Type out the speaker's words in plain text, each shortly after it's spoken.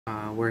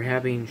We're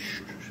having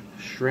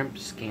shrimp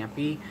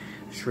scampi,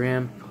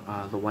 shrimp,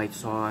 the white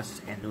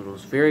sauce, and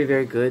noodles. Very,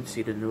 very good.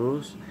 See the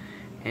noodles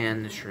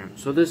and the shrimp.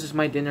 So this is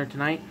my dinner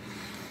tonight.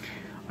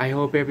 I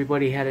hope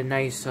everybody had a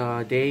nice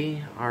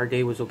day. Our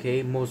day was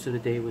okay. Most of the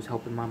day was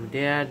helping mom and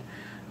dad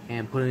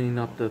and putting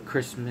up the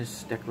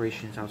Christmas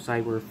decorations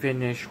outside. We're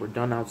finished. We're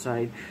done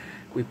outside.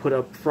 We put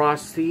up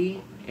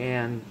Frosty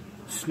and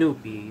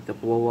Snoopy, the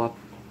blow-up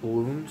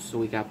balloons. So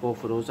we got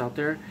both of those out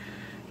there.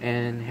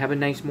 And have a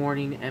nice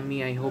morning,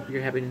 Emmy. I hope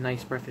you're having a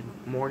nice breakfast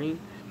morning.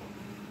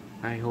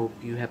 I hope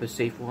you have a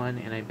safe one.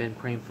 And I've been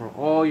praying for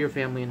all your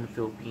family in the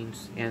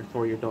Philippines and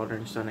for your daughter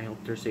and son. I hope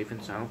they're safe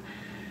and sound.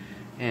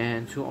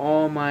 And to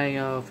all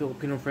my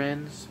Filipino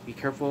friends, be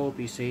careful,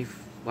 be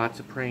safe, lots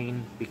of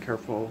praying, be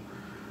careful.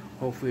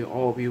 Hopefully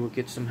all of you will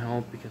get some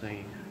help because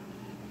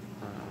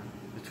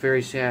it's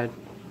very sad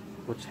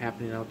what's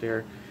happening out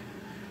there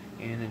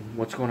and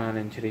what's going on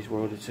in today's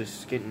world.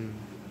 It's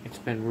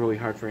been really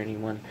hard for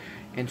anyone.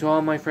 And to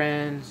all my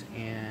friends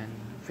and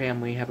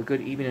family, have a good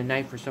evening and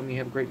night. For some of you,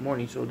 have a great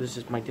morning. So this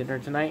is my dinner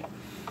tonight.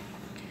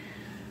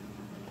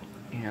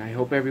 And I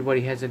hope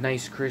everybody has a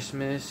nice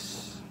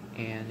Christmas.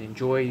 And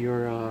enjoy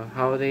your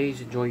holidays.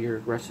 Enjoy your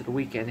rest of the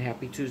weekend.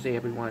 Happy Tuesday,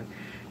 everyone.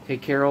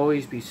 Take care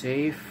always. Be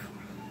safe.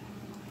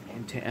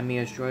 And to Emmy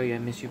Australia, I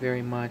miss you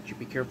very much.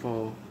 Be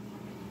careful.